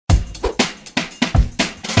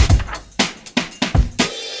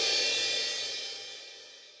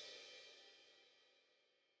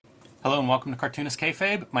Hello and welcome to Cartoonist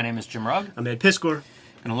Kayfabe. My name is Jim Rugg. I'm Ed Piscor.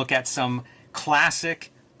 Going to look at some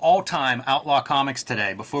classic, all-time Outlaw comics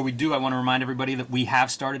today. Before we do, I want to remind everybody that we have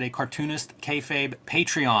started a Cartoonist Kayfabe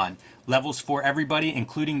Patreon. Levels for everybody,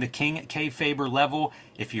 including the King Kayfaber level.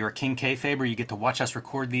 If you're a King Kayfaber, you get to watch us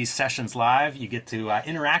record these sessions live. You get to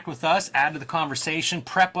interact with us, add to the conversation,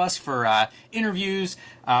 prep us for interviews,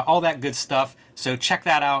 all that good stuff. So check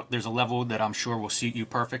that out. There's a level that I'm sure will suit you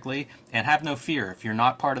perfectly. And have no fear. If you're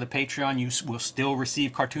not part of the Patreon, you will still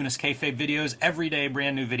receive Cartoonist Kayfabe videos every day,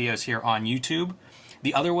 brand new videos here on YouTube.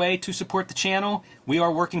 The other way to support the channel, we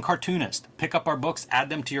are Working Cartoonist. Pick up our books, add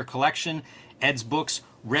them to your collection. Ed's books,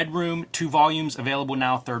 Red Room, 2 volumes, available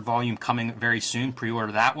now, 3rd volume coming very soon.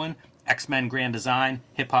 Pre-order that one. X-Men Grand Design,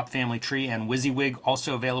 Hip Hop Family Tree, and WYSIWYG,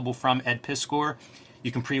 also available from Ed Piscor.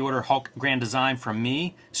 You can pre-order Hulk Grand Design from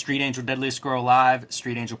me. Street Angel Deadliest Girl Alive,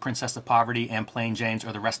 Street Angel Princess of Poverty, and Plain Janes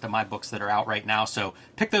are the rest of my books that are out right now. So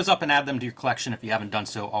pick those up and add them to your collection if you haven't done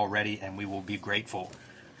so already, and we will be grateful.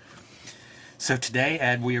 So today,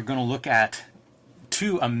 Ed, we are going to look at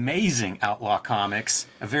 2 amazing Outlaw comics.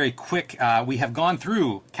 A very quick, we have gone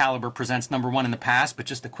through Caliber Presents #1 in the past, but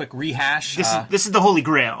just a quick rehash. This is the Holy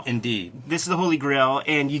Grail. Indeed. This is the Holy Grail,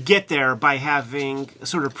 and you get there by having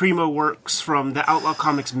sort of primo works from the Outlaw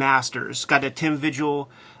Comics masters. Got a Tim Vigil.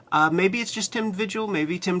 Maybe it's just Tim Vigil.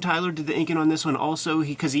 Maybe Tim Tyler did the inking on this one also,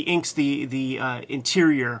 because he inks the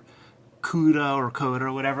interior Coda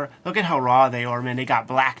or whatever. Look at how raw they are, man. They got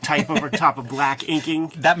black type over top of black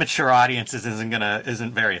inking. That mature audience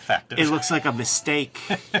isn't very effective. It looks like a mistake.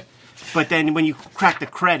 But then when you crack the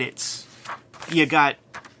credits, you got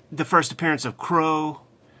the first appearance of Crow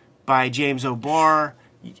by James O'Barr.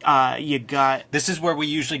 You got... This is where we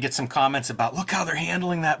usually get some comments about, look how they're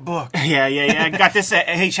handling that book. Yeah. I got this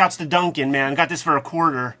hey, shouts to Duncan, man. Got this for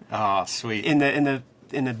 $0.25. Oh, sweet.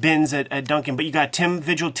 In the bins at Duncan. But you got Tim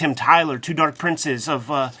Vigil, Tim Tyler, 2 Dark Princes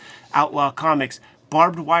of Outlaw Comics.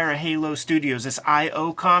 Barbed Wire Halo Studios, this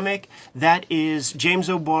I.O. comic, that is James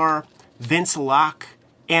O'Barr, Vince Locke,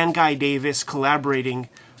 and Guy Davis collaborating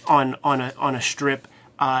on a strip.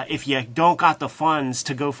 If you don't got the funds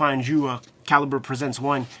to go find you a Caliber Presents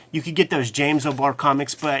 1, you could get those James O'Barr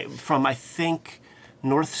comics from, I think,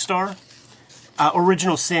 North Star.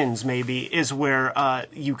 Original Sins, maybe, is where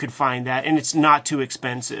you could find that, and it's not too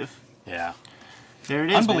expensive. Yeah. There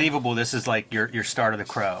it is. Unbelievable. Man. This is like your start of the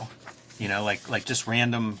Crow. You know, like just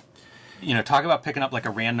random, talk about picking up like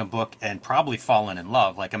a random book and probably falling in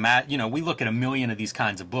love. Like, we look at a million of these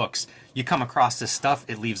kinds of books. You come across this stuff,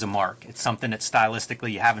 it leaves a mark. It's something that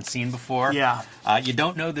stylistically you haven't seen before. Yeah. You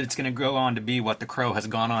don't know that it's going to go on to be what the Crow has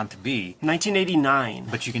gone on to be. 1989.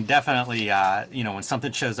 But you can definitely, when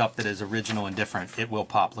something shows up that is original and different, it will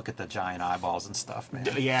pop. Look at the giant eyeballs and stuff, man.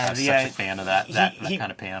 Yeah, I'm such a fan of that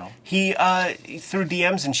kind of panel. He through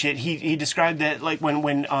DMs and shit, he described that like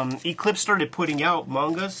when Eclipse started putting out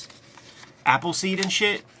mangas, Appleseed and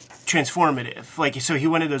shit, transformative. Like, so he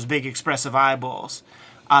wanted those big expressive eyeballs.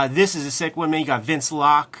 This is a sick one, man. You got Vince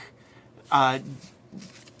Locke.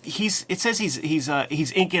 It says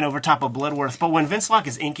he's inking over top of Bloodworth, but when Vince Locke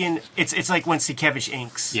is inking, it's like when Sienkiewicz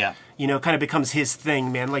inks. Yeah. Kind of becomes his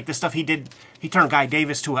thing, man. Like the stuff he did, he turned Guy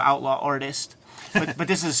Davis to an outlaw artist. But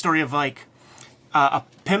this is a story of like a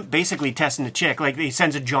pimp basically testing a chick. Like he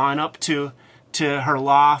sends a John up to her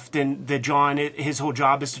loft, and the John, his whole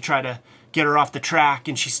job is to try to get her off the track,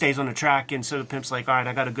 and she stays on the track, and so the pimp's like, all right,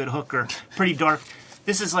 I got a good hooker. Pretty dark.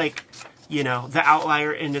 This is like, the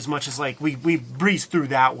outlier in as much as like we breezed through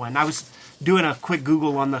that one. I was doing a quick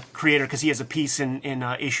Google on the creator because he has a piece in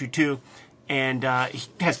issue 2, and he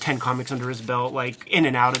has 10 comics under his belt, like in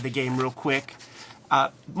and out of the game real quick.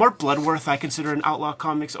 Mark Bloodworth, I consider an Outlaw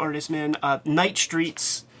Comics artist, man. Night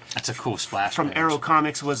Streets. That's a cool splash from page. Arrow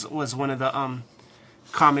Comics was one of the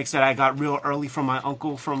comics that I got real early from my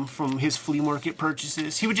uncle from his flea market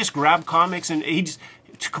purchases. He would just grab comics, and he just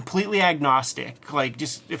completely agnostic. Like,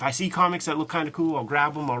 just if I see comics that look kind of cool, I'll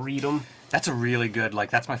grab them, I'll read them. That's a really good,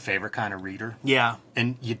 that's my favorite kind of reader. Yeah.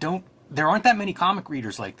 And there aren't that many comic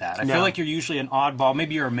readers like that. I feel like you're usually an oddball.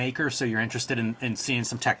 Maybe you're a maker, so you're interested in seeing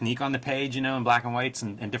some technique on the page, in black and whites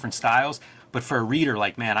and different styles. But for a reader,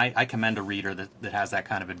 I commend a reader that has that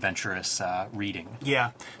kind of adventurous reading.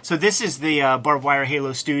 Yeah. So this is the Barbed Wire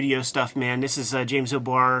Halo Studio stuff, man. This is James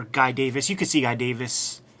O'Barr, Guy Davis. You could see Guy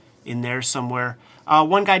Davis in there somewhere.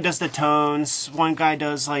 One guy does the tones. One guy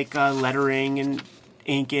does lettering and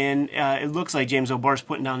inking. It looks like James O'Barr's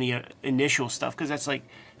putting down the initial stuff because that's like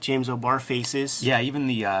James O'Barr faces. Yeah, even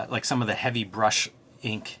the some of the heavy brush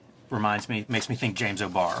ink makes me think James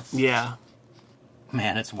O'Barr. Yeah.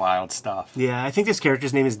 Man, it's wild stuff. Yeah, I think this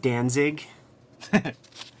character's name is Danzig.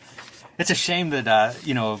 It's a shame that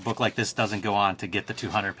a book like this doesn't go on to get the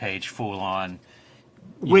 200-page full-on.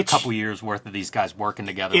 A couple years worth of these guys working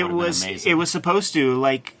together would have been amazing. It was supposed to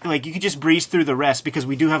like you could just breeze through the rest because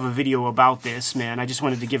we do have a video about this, man. I just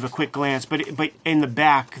wanted to give a quick glance, but in the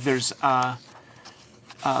back there's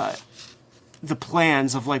the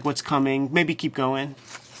plans of like what's coming. Maybe keep going.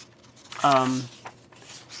 All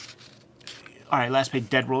right, last page.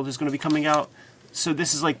 Dead World is going to be coming out. So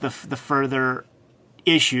this is like the further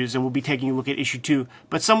issues, and we'll be taking a look at issue 2.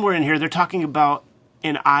 But somewhere in here, they're talking about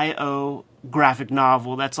an IO graphic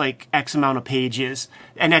novel that's like X amount of pages,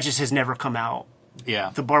 and that just has never come out. Yeah.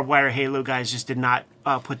 The Barbed Wire Halo guys just did not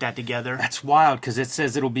put that together. That's wild, because it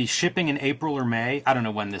says it'll be shipping in April or May. I don't know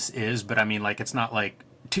when this is, but I mean, like, it's not like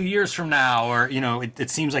 2 years from now, or, it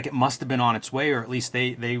seems like it must have been on its way, or at least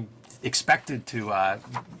they expected to,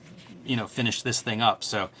 finish this thing up.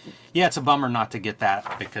 So, yeah, it's a bummer not to get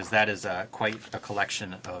that, because that is quite a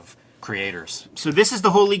collection of creators. So this is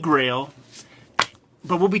the Holy Grail,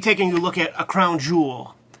 but we'll be taking a look at a crown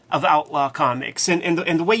jewel of Outlaw Comics. And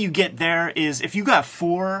the way you get there is if you got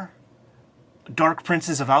 4 Dark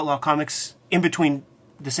Princes of Outlaw Comics in between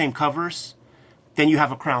the same covers, then you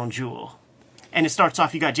have a crown jewel. And it starts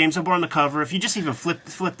off, you got James O'Barr on the cover. If you just even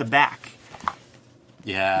flip the back,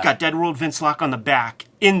 yeah, you got Dead World Vince Locke on the back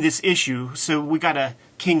in this issue. So we got a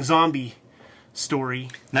King Zombie story.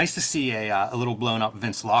 Nice to see a little blown up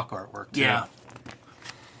Vince Locke artwork too. Yeah.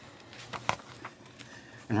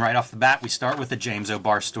 And right off the bat, we start with the James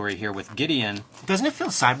O'Barr story here with Gideon. Doesn't it feel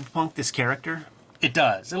cyberpunk, this character? It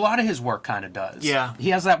does. A lot of his work kind of does. Yeah.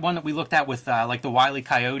 He has that one that we looked at with like the Wile E.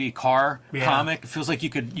 Coyote car comic. It feels like you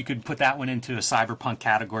could put that one into a cyberpunk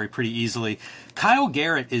category pretty easily. Kyle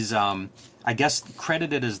Garrett is, I guess,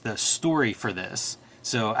 credited as the story for this.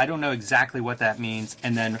 So I don't know exactly what that means.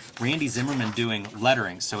 And then Randy Zimmerman doing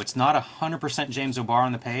lettering. So it's not 100% James O'Barr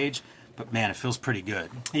on the page, but man, it feels pretty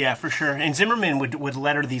good. Yeah, for sure. And Zimmerman would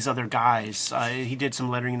letter these other guys. He did some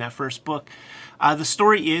lettering in that first book. The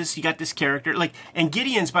story is, you got this character, and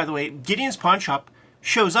Gideon's, by the way, Gideon's pawn shop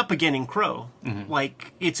shows up again in Crow. Mm-hmm.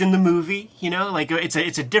 Like, it's in the movie,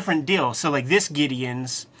 it's a different deal. So, like, this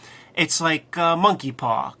Gideon's, it's like Monkey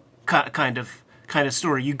Paw kind of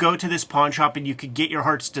story. You go to this pawn shop and you could get your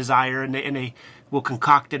heart's desire, and they will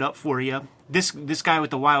concoct it up for you. This guy with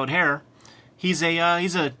the wild hair, he's a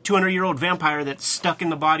 200-year-old vampire that's stuck in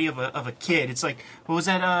the body of a kid. It's like, what was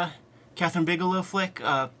that Catherine Bigelow flick?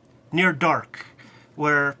 Near Dark,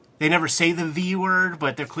 where they never say the V word,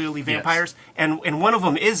 but they're clearly vampires. Yes. And one of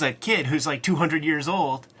them is a kid who's like 200 years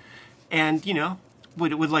old, and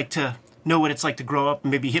would like to know what it's like to grow up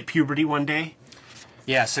and maybe hit puberty one day.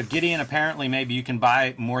 Yeah. So Gideon, apparently, maybe you can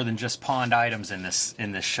buy more than just pawned items in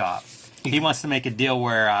this shop. He wants to make a deal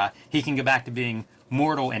where he can go back to being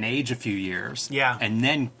mortal and age a few years, and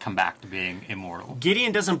then come back to being immortal.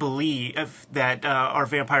 Gideon doesn't believe that our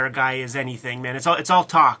vampire guy is anything, man. It's all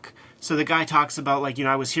talk. So the guy talks about, like,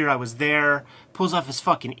 I was here, I was there, pulls off his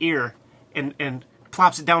fucking ear, and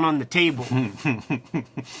plops it down on the table.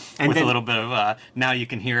 And with a little bit of, now you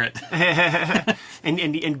can hear it.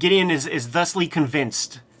 and Gideon is thusly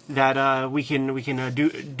convinced that we can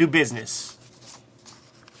do business.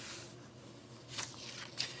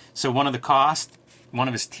 So one of the cost, one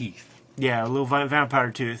of his teeth. Yeah, a little vampire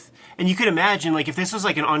tooth. And you could imagine, like, if this was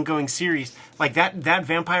like an ongoing series, like that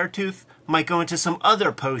vampire tooth might go into some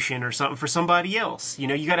other potion or something for somebody else. You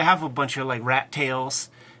got to have a bunch of like rat tails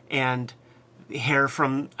and hair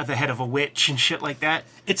from the head of a witch and shit like that.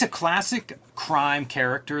 It's a classic crime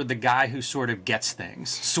character, the guy who sort of gets things,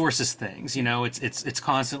 sources things. It's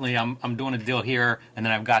constantly, I'm doing a deal here, and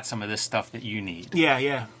then I've got some of this stuff that you need.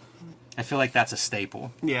 Yeah. I feel like that's a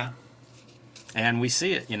staple. Yeah. And we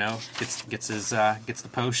see it, gets the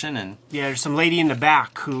potion, and there's some lady in the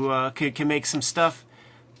back who can make some stuff.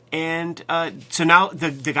 And so now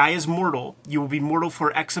the guy is mortal. You will be mortal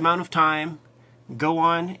for X amount of time. Go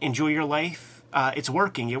on, enjoy your life. It's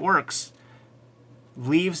working. It works.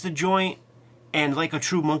 Leaves the joint, and like a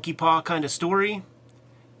true monkey paw kind of story,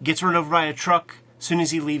 gets run over by a truck as soon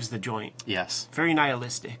as he leaves the joint. Yes. Very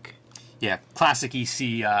nihilistic. Yeah, classic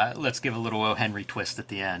EC, let's give a little O. Henry twist at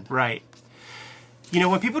the end. Right.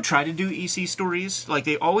 When people try to do EC stories, like,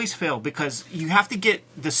 they always fail because you have to get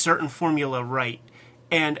the certain formula right.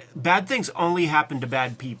 And bad things only happen to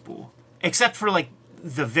bad people, except for, like,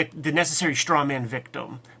 the necessary straw man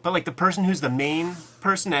victim. But, like, the person who's the main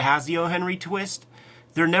person that has the O. Henry twist,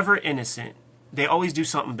 they're never innocent. They always do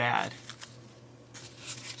something bad.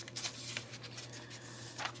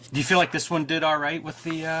 Do you feel like this one did all right with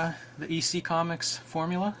the EC Comics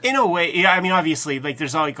formula? In a way, yeah. I mean, obviously, like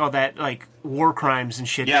there's all that like war crimes and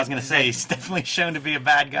shit. Yeah, I was gonna say he's definitely shown to be a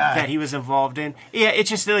bad guy that he was involved in. Yeah, it's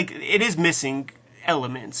just like it is missing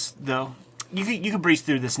elements though. You could breeze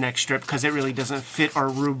through this next strip because it really doesn't fit our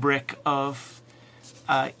rubric of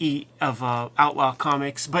outlaw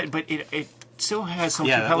comics, but it still has some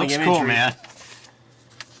compelling that looks imagery. cool, man.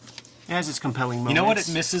 It has its compelling moments. You know what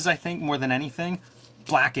it misses, I think, more than anything?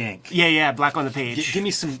 Black ink. Yeah, black on the page. Give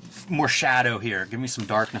me some more shadow here. Give me some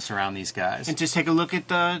darkness around these guys. And just take a look at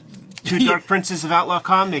the two Dark Princes of Outlaw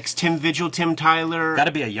Comics, Tim Vigil, Tim Tyler. Got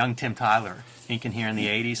to be a young Tim Tyler, inking here in the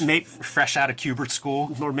 80s, fresh out of Kubert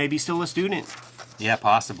School. Or maybe still a student. Yeah,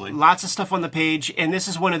 possibly. Lots of stuff on the page, and this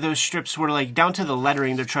is one of those strips where, like, down to the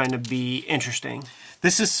lettering, they're trying to be interesting.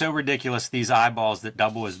 This is so ridiculous, these eyeballs that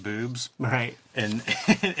double as boobs. Right. And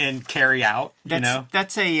and carry out,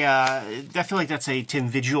 That's I feel like that's a Tim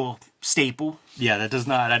Vigil staple. Yeah, that does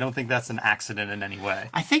not, I don't think that's an accident in any way.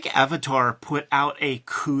 I think Avatar put out a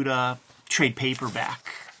Cuda trade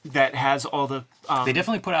paperback that has all the... they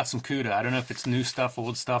definitely put out some Cuda. I don't know if it's new stuff,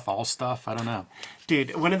 old stuff, all stuff. I don't know.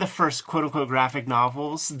 Dude, one of the first quote-unquote graphic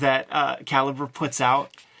novels that Caliber puts out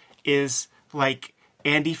is, like,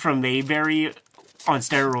 Andy from Mayberry on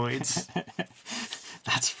steroids.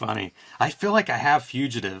 That's funny. I feel like I have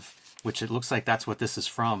Fugitive, which it looks like that's what this is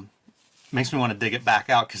from. Makes me want to dig it back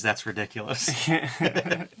out because that's ridiculous.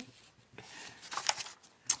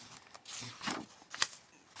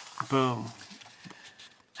 Boom.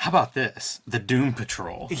 How about this? The Doom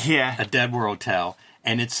Patrol. Yeah. A Dead World tale.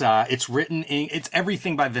 And it's written in, it's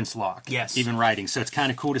everything by Vince Locke. Yes. Even writing. So it's kind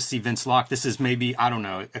of cool to see Vince Locke. This is maybe, I don't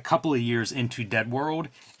know, a couple of years into Dead World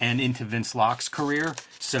and into Vince Locke's career.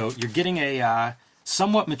 So you're getting a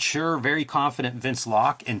somewhat mature, very confident Vince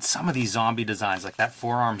Locke. And some of these zombie designs, like that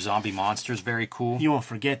four-arm zombie monster is very cool. You won't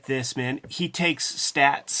forget this, man. He takes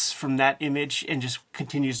stats from that image and just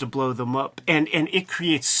continues to blow them up. And it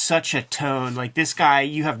creates such a tone. Like, this guy,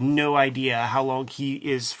 you have no idea how long he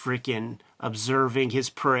is freaking observing his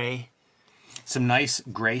prey. Some nice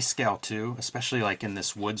grayscale too, especially like in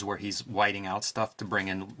this woods where he's whiting out stuff to bring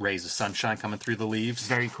in rays of sunshine coming through the leaves.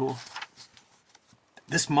 Very cool.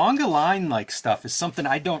 This manga line like stuff is something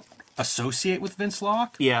I don't associate with Vince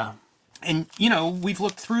Locke. Yeah. And we've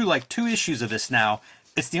looked through like 2 issues of this now.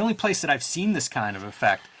 It's the only place that I've seen this kind of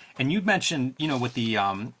effect. And you mentioned, with the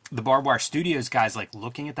Barbed Wire Studios guys like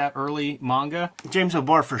looking at that early manga. James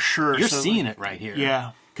O'Barr for sure. You're seeing it right here.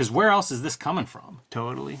 Yeah. Because where else is this coming from?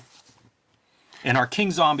 Totally. And our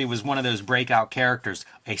King Zombie was one of those breakout characters,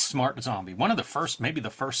 a smart zombie. One of the first, maybe the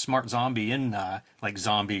first smart zombie in like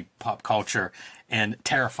zombie pop culture, and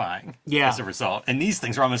terrifying as a result. And these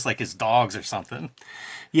things are almost like his dogs or something.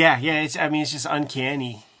 Yeah. It's just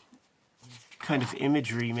uncanny kind of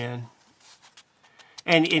imagery, man.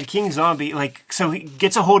 And in King Zombie, like, so he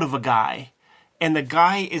gets a hold of a guy, and the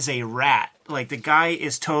guy is a rat. Like, the guy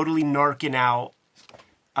is totally narking out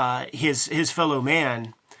his fellow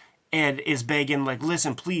man, and is begging, like,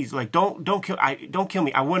 listen, please, like, don't kill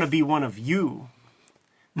me. I want to be one of you.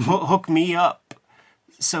 Hook me up.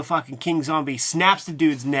 So fucking King Zombie snaps the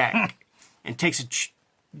dude's neck and takes a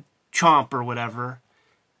chomp or whatever,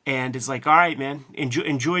 and is like, all right, man,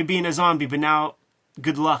 enjoy being a zombie, but now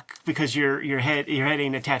good luck because your head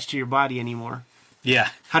ain't attached to your body anymore. Yeah.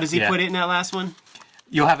 How does he put it in that last one?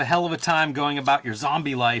 You'll have a hell of a time going about your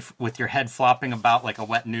zombie life with your head flopping about like a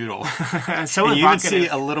wet noodle. So and you even see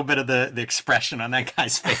a little bit of the expression on that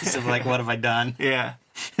guy's face of like, what have I done? Yeah.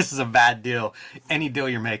 This is a bad deal. Any deal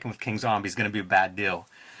you're making with King Zombie is going to be a bad deal.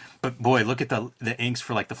 But boy, look at the inks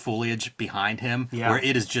for like the foliage behind him, where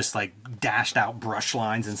it is just like dashed out brush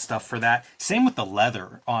lines and stuff for that. Same with the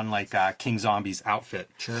leather on like King Zombie's outfit.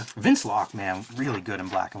 Sure. Vince Locke, man, really good in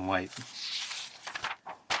black and white.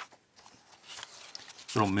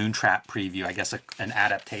 Little Moontrap preview, I guess an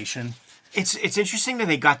adaptation. It's interesting that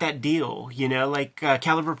they got that deal, like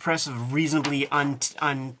Caliber Press of reasonably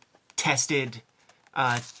untested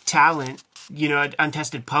talent,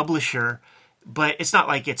 untested publisher, but it's not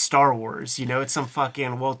like it's Star Wars, it's some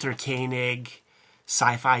fucking Walter Koenig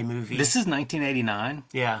sci-fi movie. This is 1989?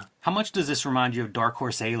 Yeah. How much does this remind you of Dark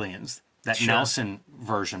Horse Aliens? That Nelson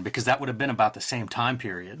version, because that would have been about the same time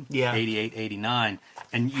period, 88, 89.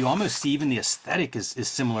 And you almost see even the aesthetic is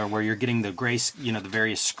similar, where you're getting the gray, the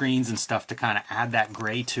various screens and stuff to kind of add that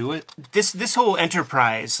gray to it. This whole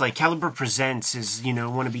enterprise, like Caliber Presents is,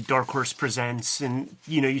 want to be Dark Horse Presents, and,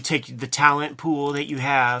 you take the talent pool that you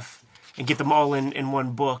have and get them all in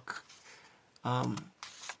one book.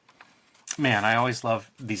 Man, I always love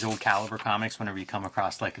these old Caliber comics whenever you come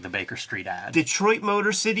across like the Baker Street ad. Detroit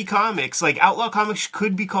Motor City Comics. Like, Outlaw Comics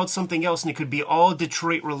could be called something else, and it could be all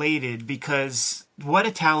Detroit related, because what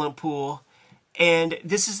a talent pool. And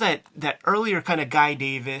this is that earlier kind of Guy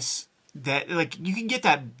Davis that, like, you can get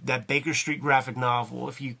that Baker Street graphic novel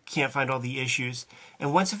if you can't find all the issues.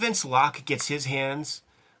 And once Vince Locke gets his hands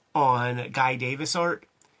on Guy Davis art,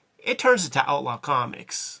 it turns into Outlaw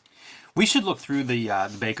Comics. We should look through the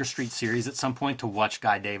Baker Street series at some point to watch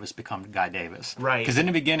Guy Davis become Guy Davis. Right. Because in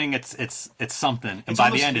the beginning, it's something, and It's by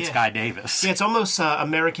almost, the end, it's yeah. Guy Davis. Yeah, it's almost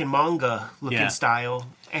American manga looking Yeah. style.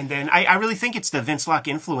 And then I really think it's the Vince Locke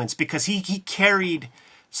influence, because he carried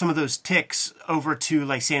some of those ticks over to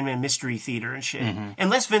like Sandman Mystery Theater and shit.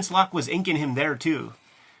 Unless Vince Locke was inking him there too.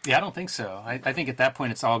 Yeah, I don't think so. I think at that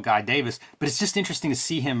point, it's all Guy Davis. But it's just interesting to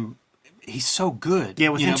see him. He's so good. Yeah,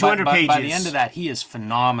 within 200 pages. By the end of that, he is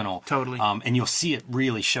phenomenal. Totally. And you'll see it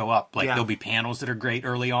really show up. Like, Yeah. there'll be panels that are great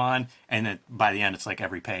early on, and then by the end, it's like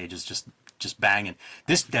every page is just banging.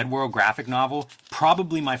 This Dead World graphic novel,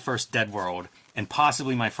 probably my first Dead World, and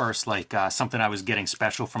possibly my first, like, something I was getting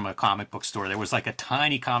special from a comic book store. There was, like, a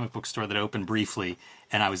tiny comic book store that opened briefly,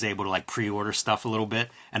 and I was able to, like, pre-order stuff a little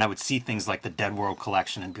bit, and I would see things like the Dead World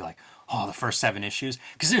collection and be like, oh, the first 7 issues?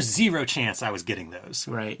 Because there's zero chance I was getting those.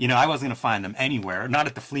 Right. You know, I wasn't going to find them anywhere, not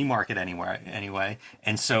at the flea market anywhere, anyway.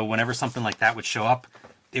 And so whenever something like that would show up,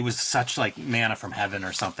 it was such, like, manna from heaven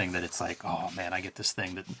or something that it's like, oh, man, I get this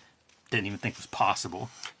thing that didn't even think was possible.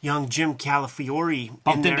 Young Jim Calafiore.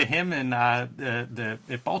 Bumped into him in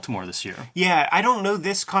at Baltimore this year. Yeah, I don't know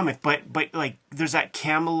this comic, but like there's that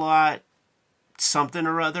Camelot something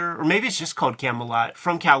or other, or maybe it's just called Camelot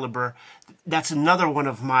from Caliber. That's another one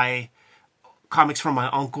of my comics from my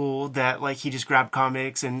uncle that, like, he just grabbed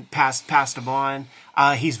comics and passed them on.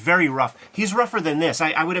 He's very rough. He's rougher than this.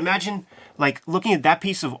 I would imagine, like, looking at that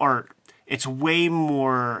piece of art, it's way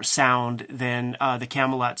more sound than the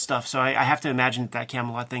Camelot stuff. So I have to imagine that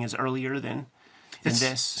Camelot thing is earlier than this.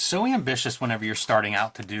 It's so ambitious whenever you're starting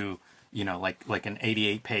out to do, you know, like an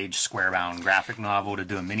 88-page square-bound graphic novel, to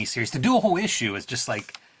do a miniseries. To do a whole issue is just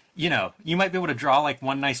like, you know, you might be able to draw like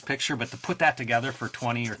one nice picture, but to put that together for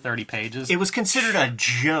 20 or 30 pages. It was considered a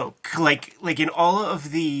joke. Like in all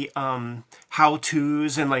of the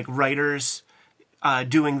how-tos and, like, writers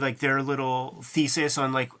doing, like, their little thesis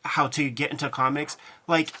on, like, how to get into comics,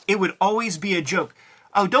 like, it would always be a joke.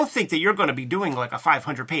 Oh, don't think that you're going to be doing, like, a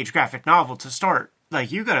 500-page graphic novel to start.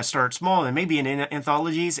 Like, you got to start small and maybe in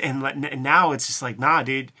anthologies. And now it's just like, nah,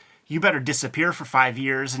 dude, you better disappear for 5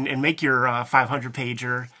 years and make your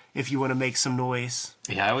 500-pager if you want to make some noise.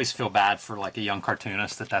 Yeah, I always feel bad for, like, a young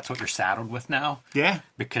cartoonist that's what you're saddled with now. Yeah.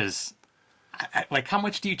 Because, like, how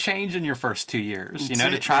much do you change in your first 2 years? You know,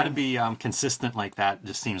 That's to it, try man. to be consistent like that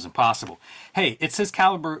just seems impossible. Hey, it says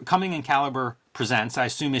Caliber, coming in Caliber Presents, I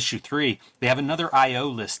assume issue 3. They have another I.O.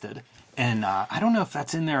 listed. And I don't know if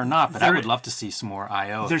that's in there or not, but I would love to see some more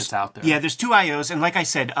I.O. if it's out there. Yeah, there's 2 I.O.s, and like I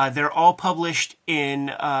said, they're all published in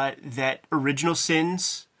that Original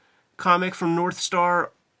Sins comic from North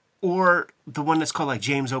Star, or the one that's called, like,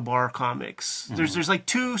 James O'Barr comics. There's like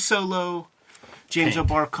 2 solo James Pink.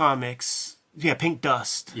 O'Barr comics. Yeah, Pink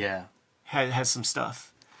Dust Yeah. has some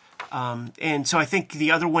stuff. And so I think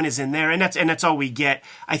the other one is in there, and that's all we get.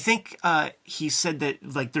 I think he said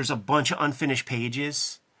that, like, there's a bunch of unfinished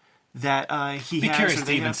pages that he Be has. curious or to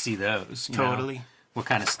they even have. see those. You Totally. know, what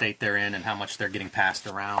kind of state they're in and how much they're getting passed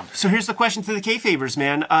around. So here's the question to the kayfabers,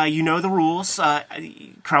 man. You know the rules.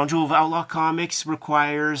 Crown Jewel of Outlaw Comics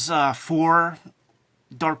requires 4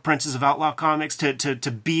 Dark Princes of Outlaw Comics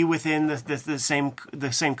to be within the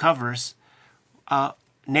same covers.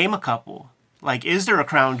 Name a couple. Like, is there a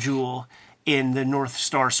Crown Jewel in the North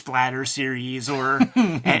Star Splatter series or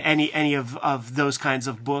any of those kinds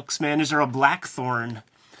of books, man? Is there a Blackthorn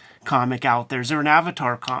comic out there? Is there an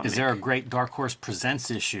Avatar comic? Is there a great Dark Horse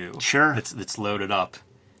Presents issue? Sure. That's loaded up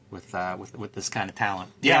with this kind of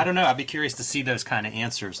talent. Yeah, I don't know. I'd be curious to see those kind of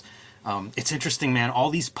answers. It's interesting, man.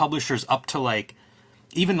 All these publishers up to, like,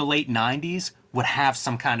 even the late 90s would have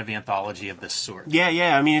some kind of anthology of this sort. Yeah.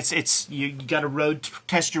 I mean, it's you got to road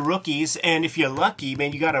test your rookies, and if you're lucky,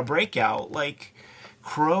 man, you got a breakout. Like,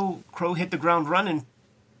 Crow hit the ground running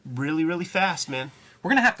really, really fast, man.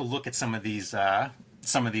 We're gonna have to look at some of these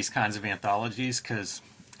kinds of anthologies, because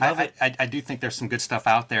I do think there's some good stuff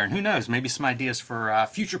out there, and who knows, maybe some ideas for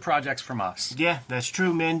future projects from us. Yeah, that's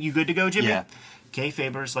true, man. You good to go, Jimmy? Yeah.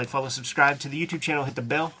 Kayfabers, like, follow, subscribe to the YouTube channel, hit the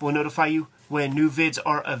bell. We'll notify you when new vids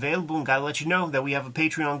are available, and gotta let you know that we have a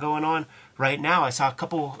Patreon going on right now. I saw a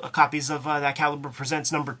couple of copies of That Caliber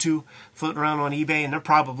Presents #2 floating around on eBay, and they're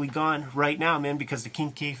probably gone right now, man, because the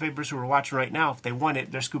King Kayfabers who are watching right now, if they want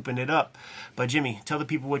it, they're scooping it up. But Jimmy, tell the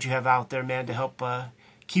people what you have out there, man, to help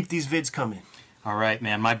keep these vids coming. All right,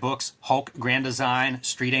 man. My books, Hulk Grand Design,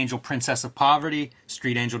 Street Angel Princess of Poverty,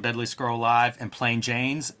 Street Angel Deadliest Girl Alive, and Plain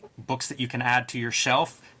Jane's. Books that you can add to your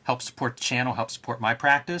shelf, help support the channel, help support my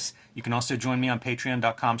practice. You can also join me on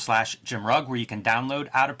patreon.com/JimRugg, where you can download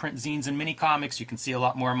out-of-print zines and mini comics. You can see a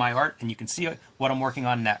lot more of my art, and you can see what I'm working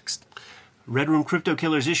on next. Red Room Crypto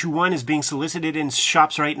Killers issue 1 is being solicited in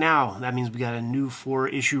shops right now. That means we got a new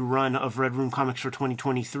 4-issue run of Red Room comics for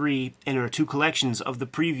 2023, and there are 2 collections of the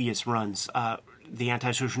previous runs. The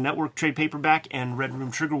Antisocial Network trade paperback and Red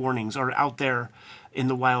Room Trigger Warnings are out there in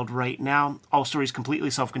the wild right now. All stories completely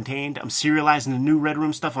self-contained. I'm serializing the new Red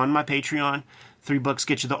Room stuff on my Patreon. $3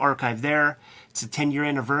 get you the archive there. It's the 10-year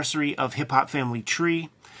anniversary of Hip Hop Family Tree.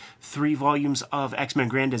 3 volumes of X-Men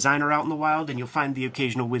Grand Design are out in the wild, and you'll find the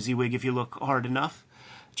occasional WYSIWYG if you look hard enough.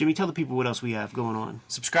 Jimmy, tell the people what else we have going on.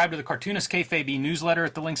 Subscribe to the Cartoonist Kayfabe newsletter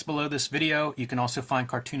at the links below this video. You can also find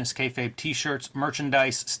Cartoonist Kayfabe t-shirts,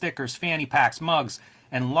 merchandise, stickers, fanny packs, mugs,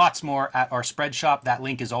 and lots more at our spread shop. That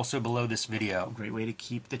link is also below this video. Great way to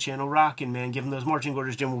keep the channel rocking, man. Give them those marching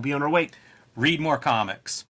orders, Jim. We'll be on our way. Read more comics.